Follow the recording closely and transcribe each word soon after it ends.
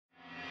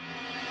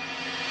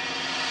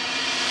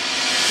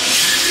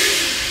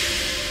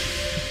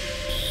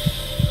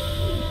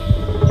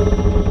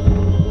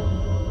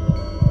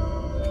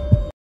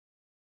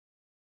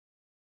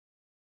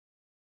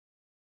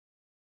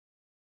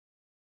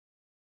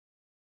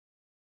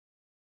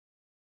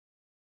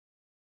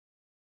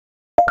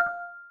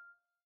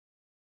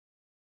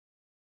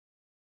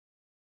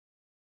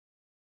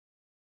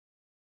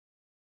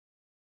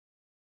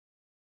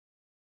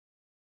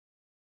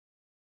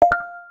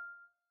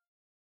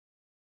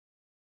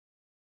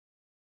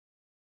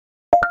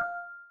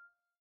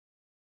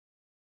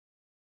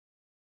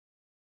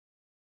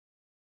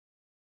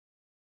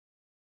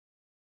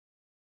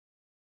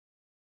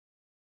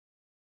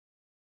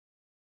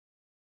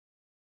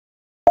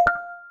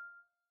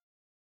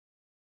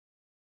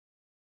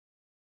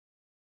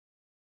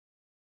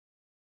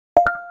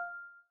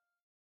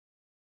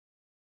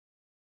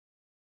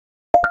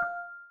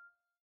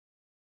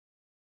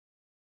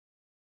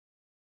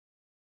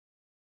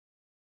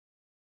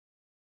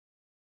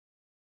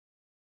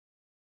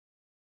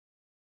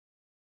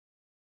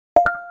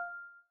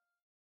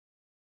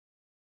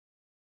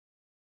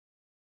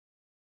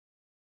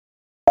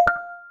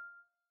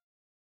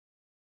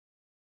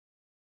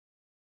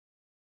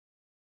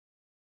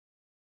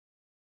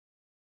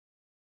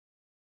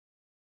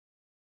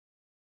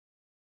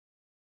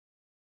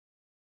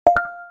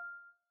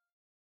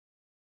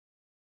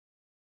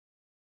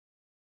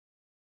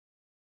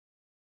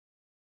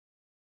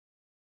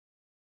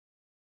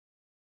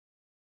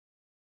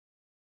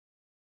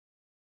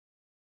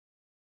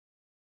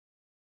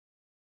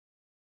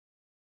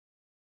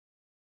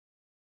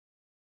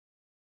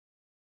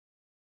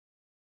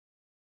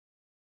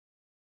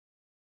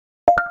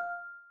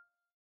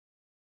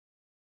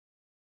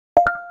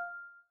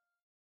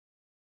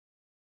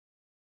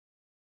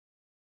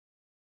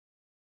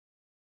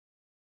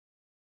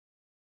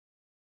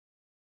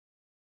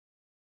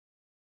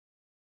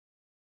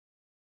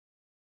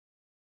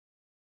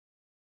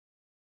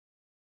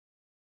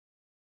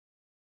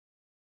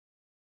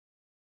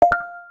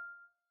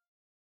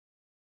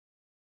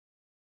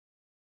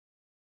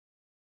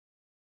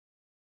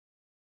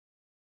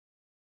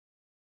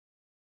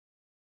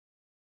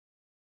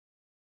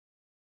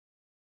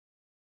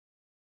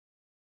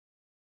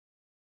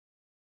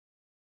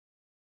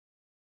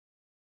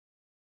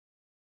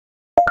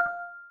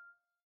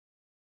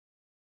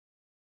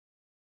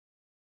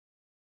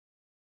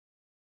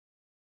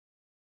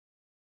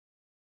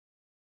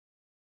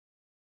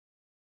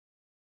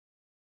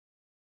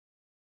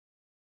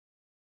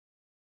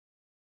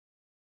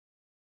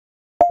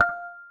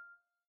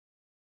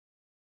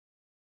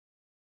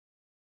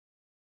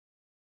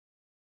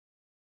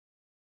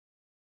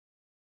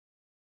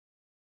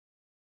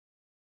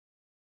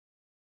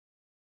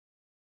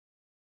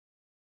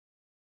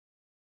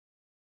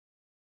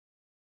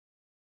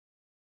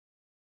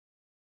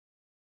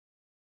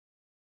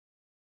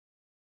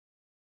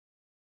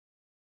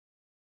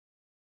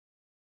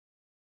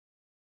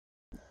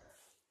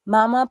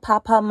Mama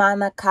Papa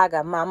Mana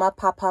Kaga, Mama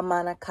Papa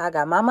Mana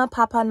Kaga, Mama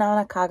Papa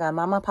Nana Kaga,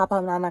 Mama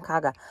Papa Nana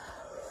Kaga.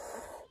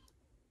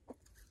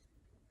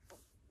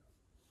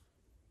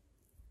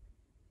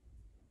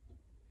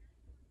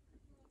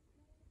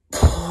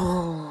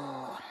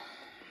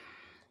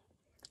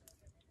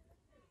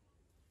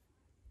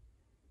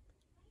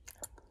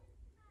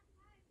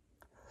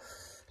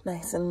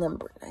 Nice and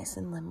limber, nice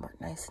and limber,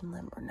 nice and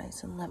limber,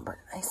 nice and limber,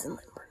 nice and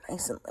limber,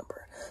 nice and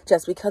limber.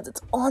 Just because it's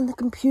on the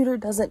computer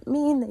doesn't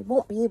mean they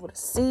won't be able to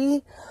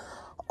see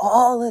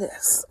all of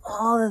this,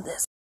 all of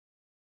this.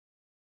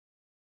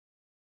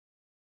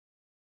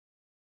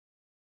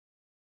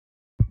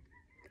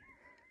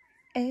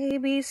 A,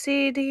 B,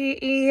 C, D,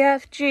 E,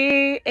 F,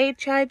 G,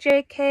 H, I,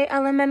 J, K,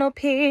 L, M, N, O,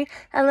 P,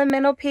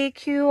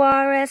 Q,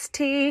 R, S,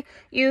 T,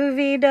 U,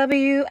 V,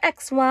 W,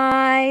 X,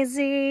 Y,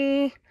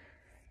 Z.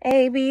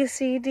 A, B,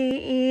 C, D,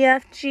 E,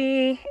 F,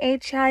 G,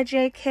 H, I,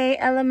 J, K,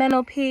 L, M, N,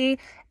 O, P,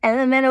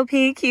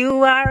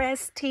 Q, R,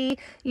 S, T,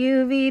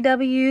 U, V,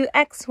 W,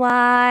 X,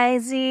 Y,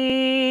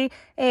 Z.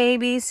 A,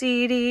 B,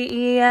 C, D,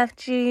 E, F,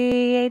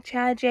 G, H,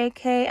 I, J,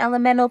 K, L,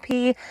 M, N, O,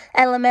 P,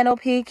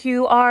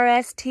 Q, R,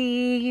 S,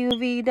 T, U,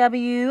 V,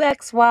 W,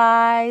 X,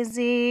 Y,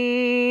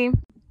 Z.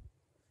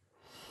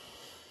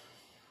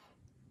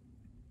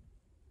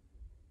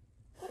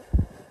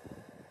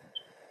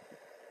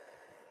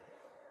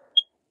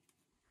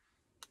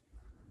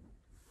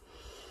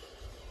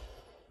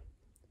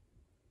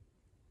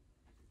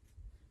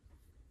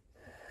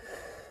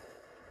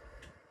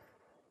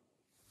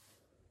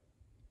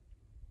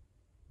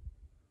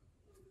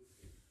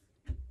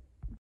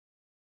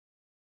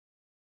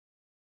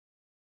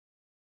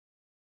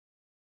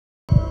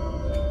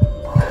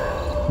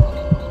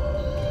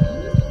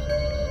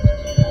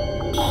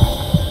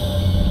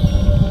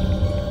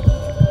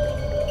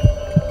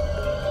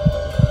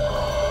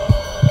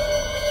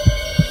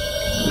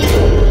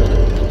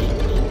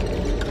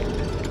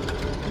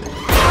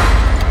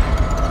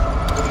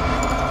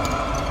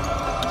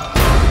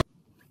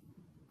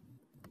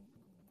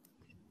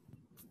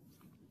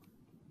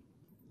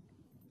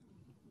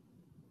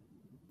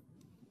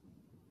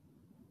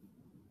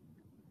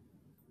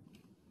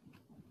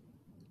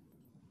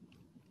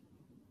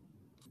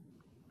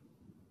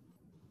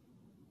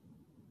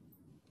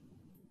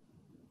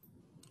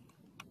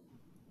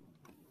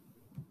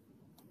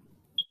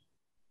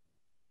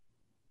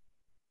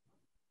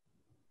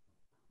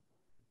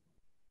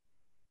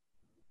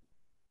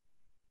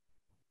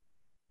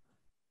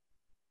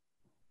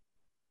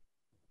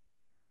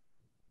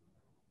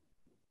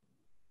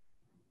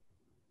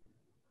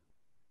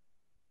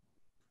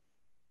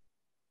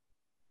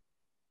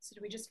 So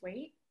do we just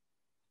wait?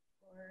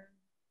 Or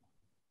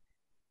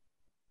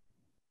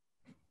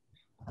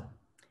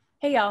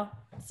hey y'all.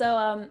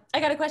 So I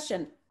got a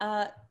question.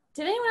 Did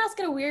anyone else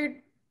get a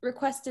weird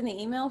request in the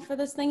email for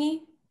this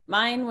thingy?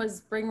 Mine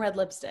was bring red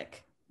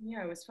lipstick.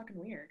 Yeah, it was fucking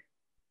weird.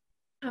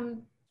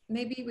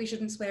 Maybe we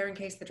shouldn't swear in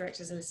case the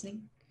directors are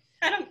listening.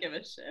 I don't give a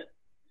shit.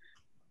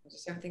 I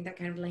just don't think that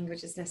kind of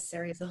language is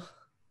necessary at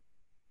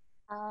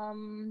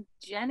all.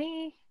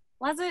 Jenny,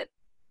 was it?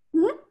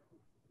 Mm-hmm.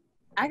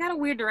 I got a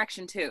weird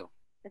direction too.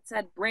 It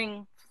said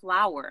bring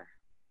flour.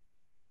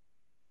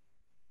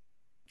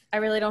 I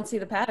really don't see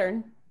the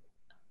pattern.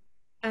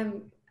 I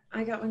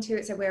got one too.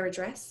 It said wear a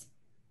dress.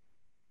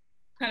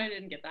 I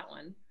didn't get that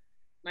one.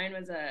 Mine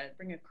was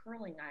bring a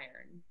curling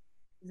iron.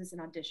 Is this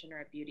an audition or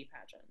a beauty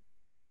pageant?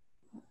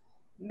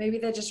 Maybe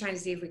they're just trying to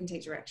see if we can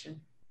take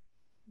direction.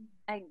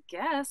 I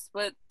guess,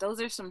 but those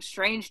are some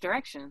strange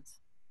directions.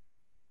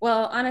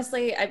 Well,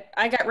 honestly,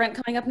 I got rent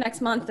coming up next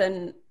month,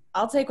 and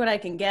I'll take what I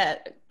can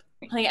get.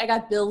 Like, I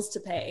got bills to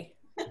pay.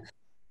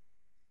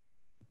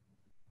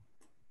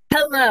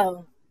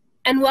 Hello,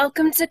 and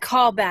welcome to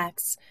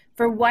Callbacks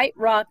for White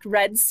Rock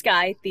Red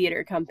Sky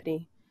Theater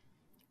Company.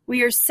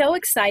 We are so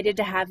excited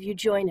to have you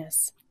join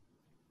us.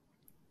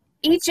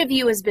 Each of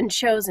you has been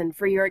chosen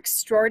for your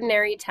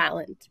extraordinary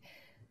talent.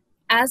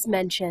 As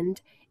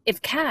mentioned,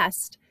 if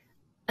cast,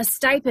 a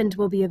stipend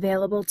will be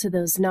available to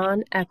those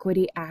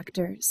non-equity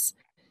actors.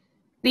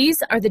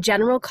 These are the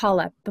general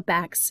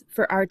call-backs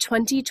for our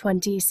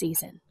 2020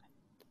 season.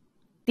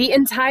 The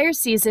entire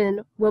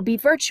season will be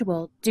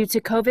virtual due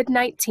to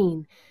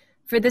COVID-19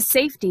 for the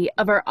safety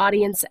of our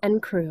audience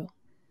and crew.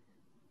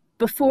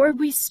 Before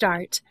we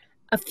start,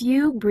 a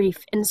few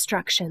brief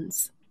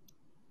instructions.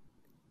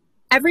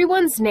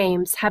 Everyone's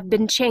names have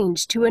been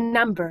changed to a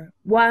number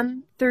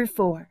 1 through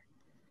 4.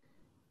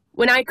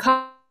 When I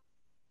call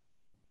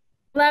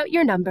out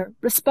your number,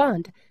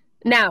 respond.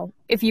 Now,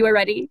 if you are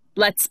ready,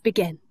 let's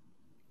begin.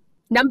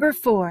 Number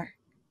 4,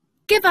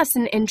 give us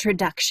an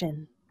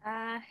introduction.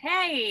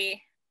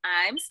 Hey,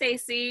 I'm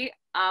Stacey.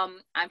 I'm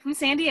from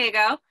San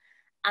Diego.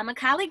 I'm a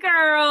Cali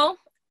girl.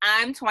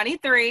 I'm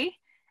 23,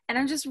 and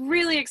I'm just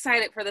really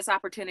excited for this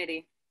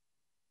opportunity.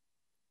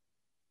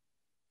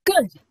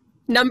 Good.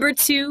 Number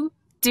 2,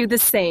 do the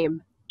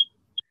same.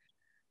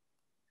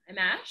 I'm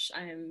Ash.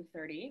 I'm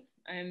 30.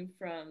 I'm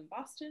from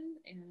Boston,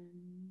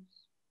 and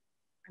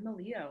I'm a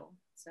Leo,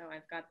 so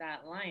I've got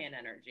that lion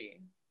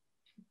energy.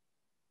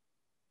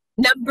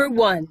 Number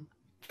 1,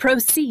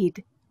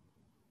 proceed.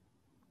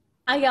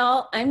 Hi,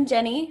 y'all. I'm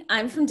Jenny.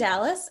 I'm from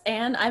Dallas,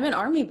 and I'm an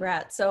Army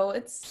brat, so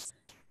it's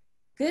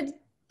good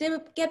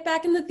to get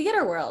back in the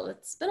theater world.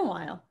 It's been a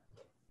while.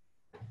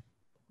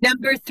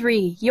 Number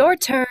 3, your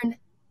turn.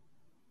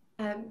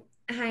 Hi,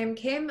 I'm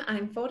Kim.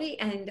 I'm 40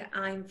 and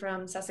I'm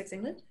from Sussex,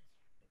 England.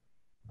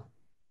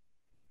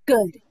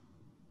 Good.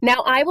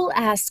 Now I will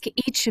ask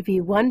each of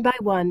you one by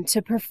one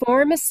to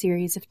perform a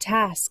series of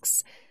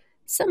tasks.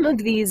 Some of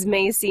these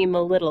may seem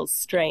a little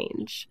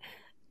strange.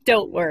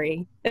 Don't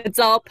worry, it's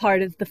all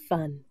part of the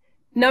fun.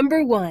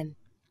 Number 1,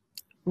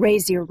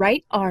 raise your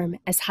right arm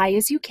as high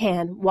as you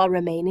can while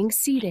remaining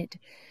seated.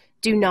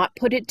 Do not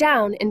put it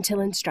down until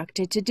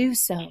instructed to do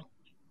so.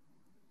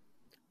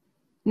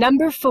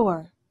 Number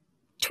 4,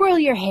 twirl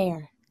your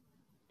hair.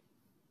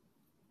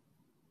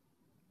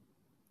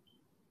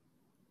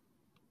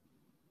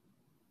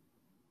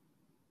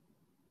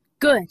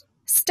 Good.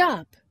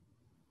 Stop.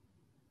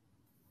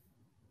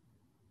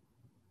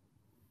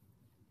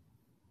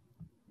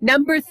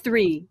 Number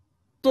 3,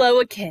 blow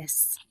a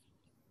kiss.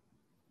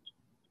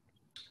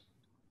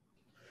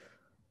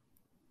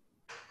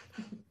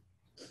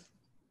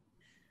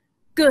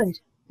 Good.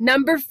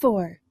 Number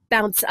 4,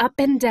 bounce up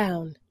and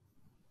down.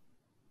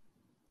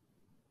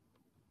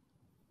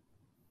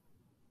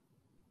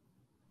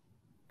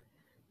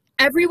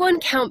 Everyone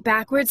count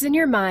backwards in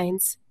your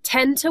minds,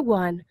 10 to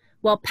 1,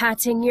 while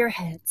patting your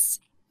heads.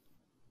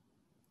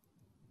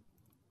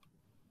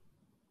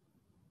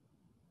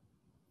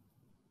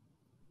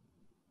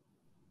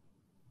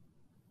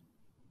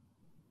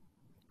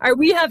 Are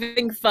we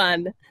having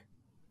fun?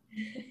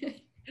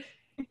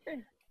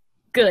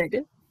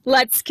 Good.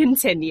 Let's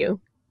continue.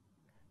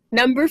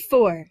 Number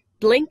 4,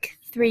 blink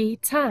 3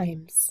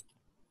 times.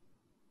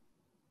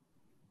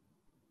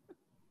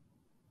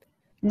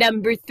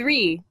 Number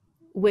 3,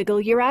 wiggle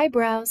your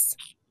eyebrows.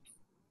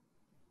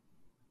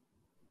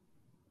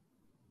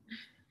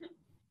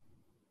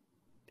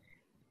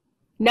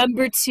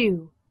 Number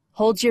 2,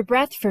 hold your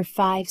breath for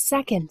 5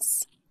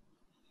 seconds.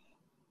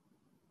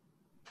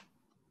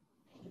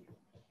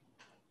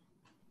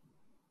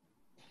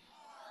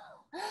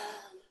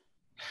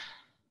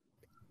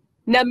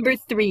 Number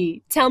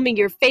 3, tell me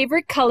your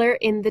favorite color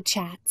in the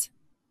chat.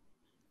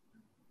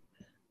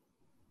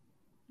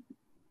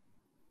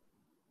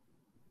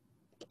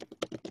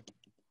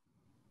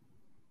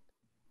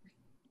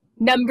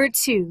 Number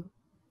 2,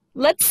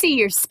 let's see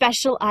your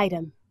special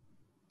item.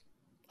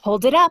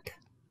 Hold it up.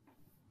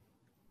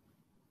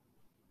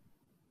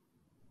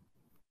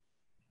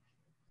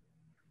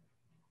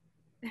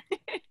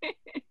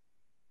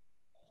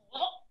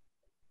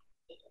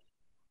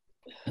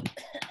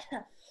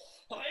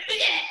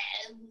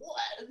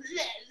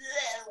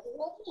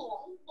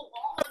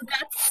 Oh,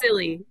 that's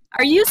silly.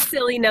 Are you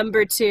silly,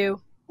 number 2?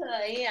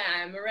 Yeah,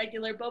 I'm a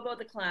regular Bobo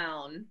the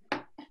Clown.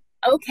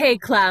 Okay,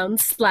 clown,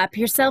 slap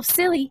yourself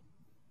silly.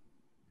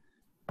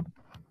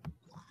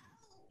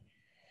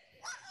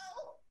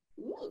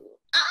 Whoa!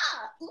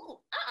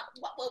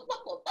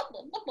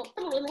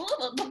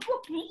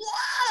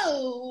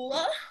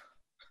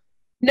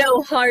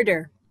 No,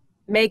 harder.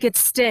 Make it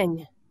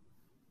sting.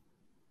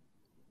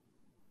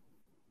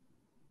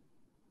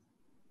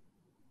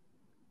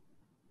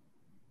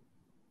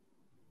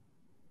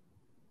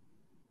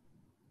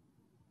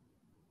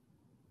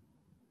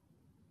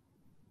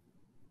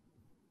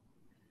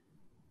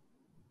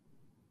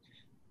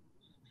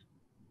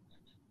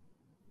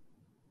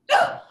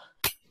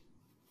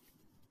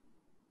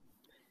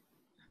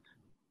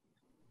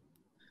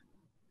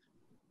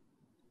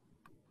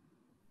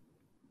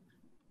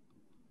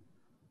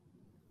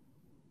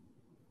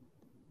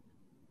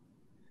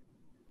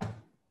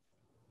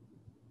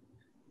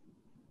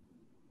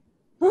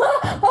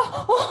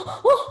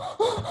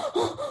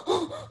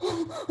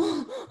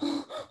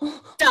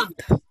 Stop.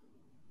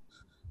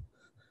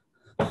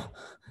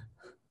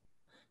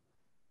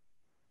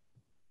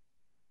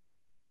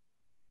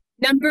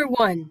 Number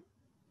 1,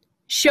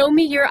 show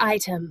me your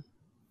item.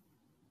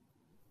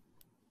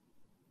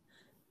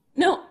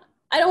 No,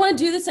 I don't want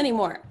to do this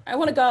anymore. I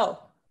want to go.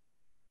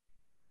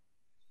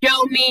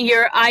 Show me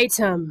your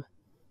item.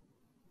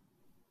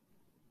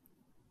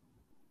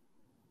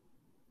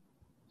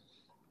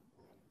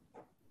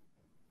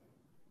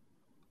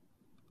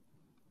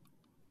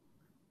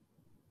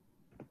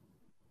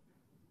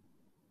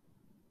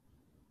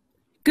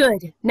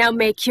 Good. Now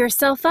make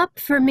yourself up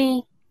for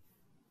me.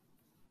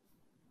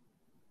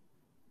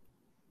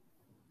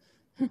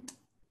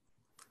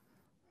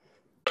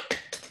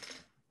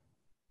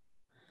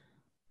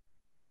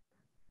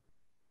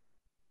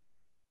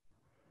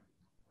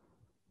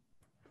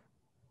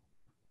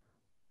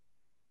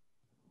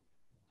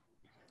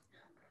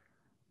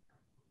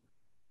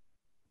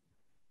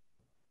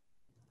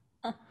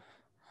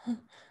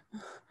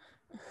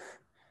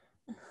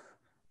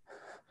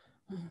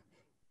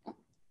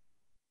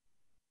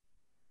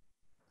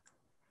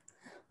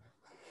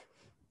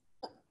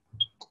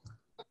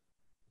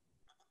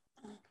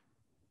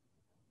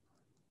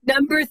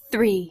 Number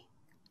 3,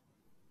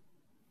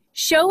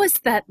 show us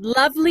that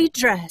lovely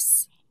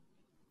dress.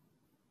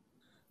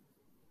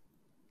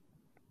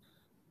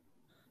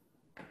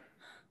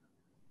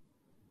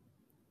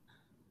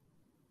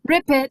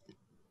 Rip it.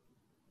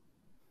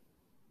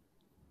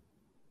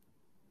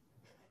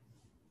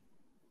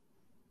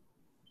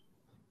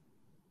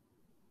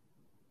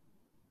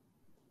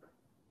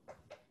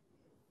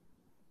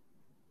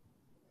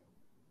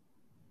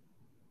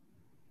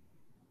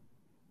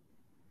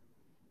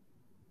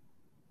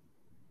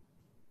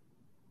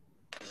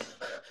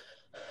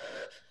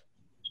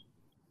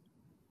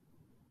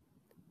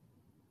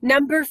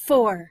 Number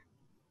 4.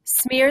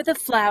 Smear the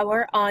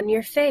flour on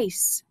your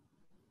face.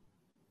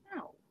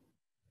 Ow.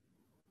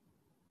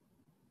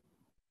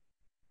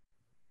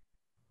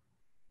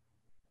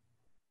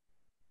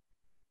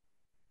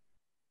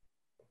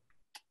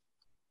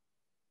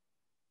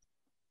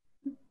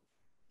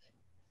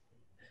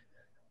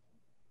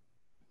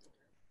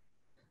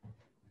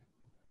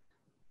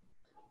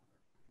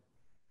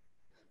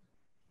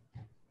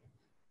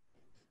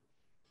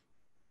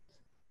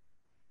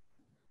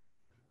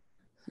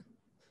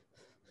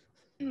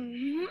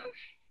 Mhm.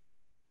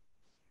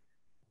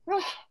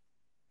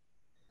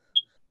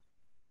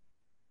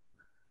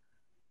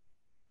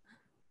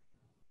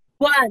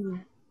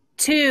 1,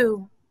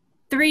 2,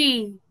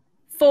 3,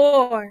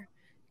 4.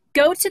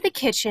 Go to the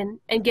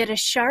kitchen and get a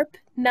sharp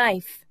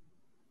knife.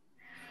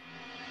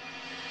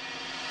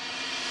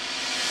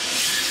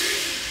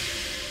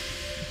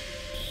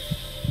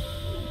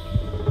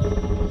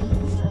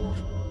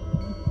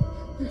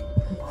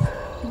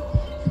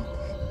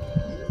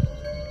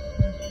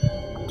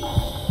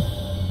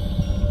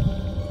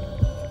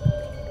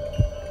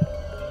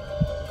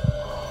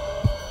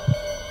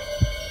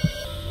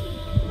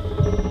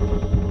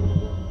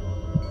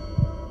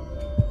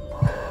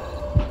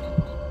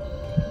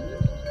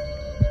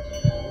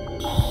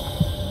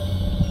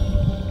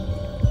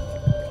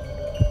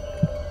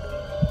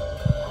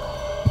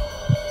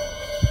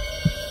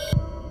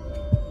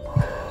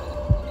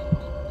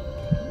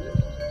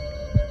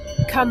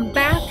 Come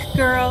back,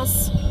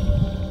 girls.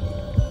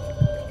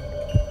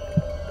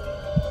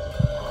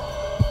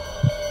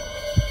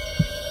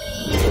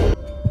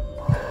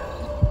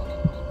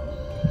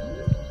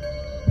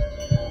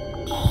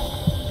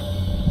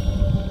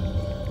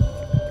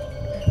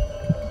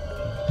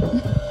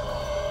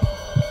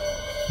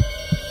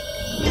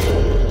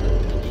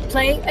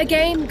 Play a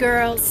game,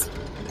 girls.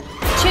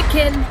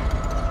 Chicken.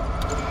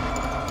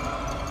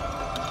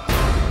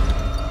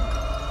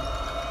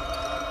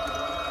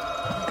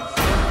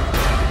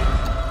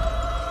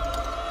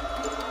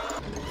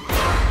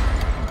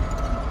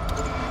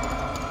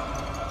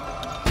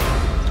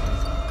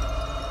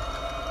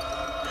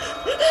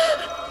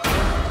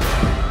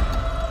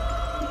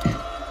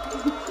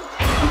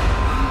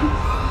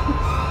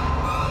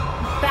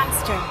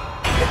 Faster.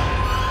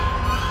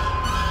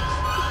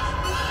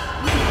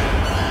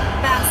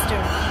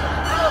 Faster.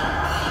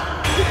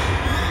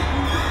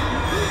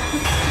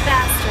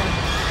 Faster.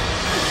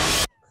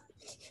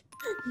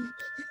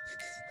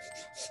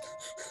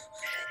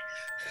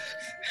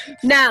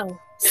 Now,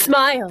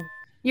 smile.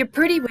 You're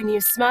pretty when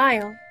you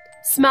smile.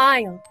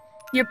 Smile.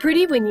 You're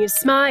pretty when you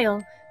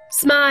smile.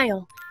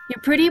 Smile.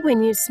 You're pretty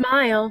when you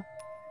smile.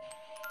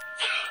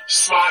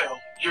 Smile,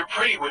 you're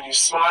pretty when you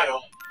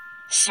smile.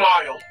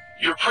 Smile,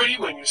 you're pretty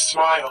when you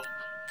smile.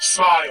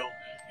 Smile,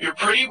 you're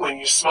pretty when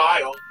you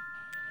smile.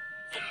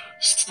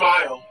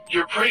 Smile,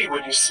 you're pretty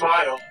when you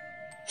smile.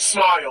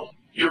 Smile,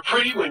 you're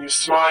pretty when you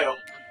smile.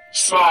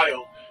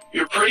 Smile,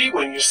 you're pretty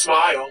when you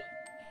smile.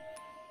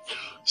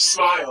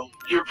 Smile,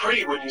 you're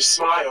pretty when you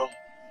smile.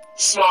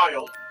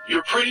 Smile,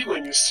 you're pretty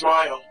when you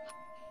smile.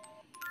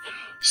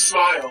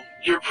 Smile,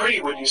 you're pretty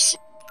when you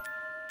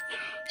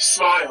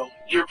smile.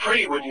 You're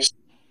pretty when you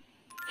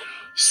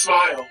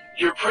smile.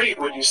 You're pretty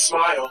when you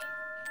smile.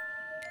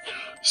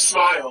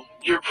 Smile,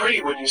 you're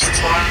pretty when you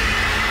smile.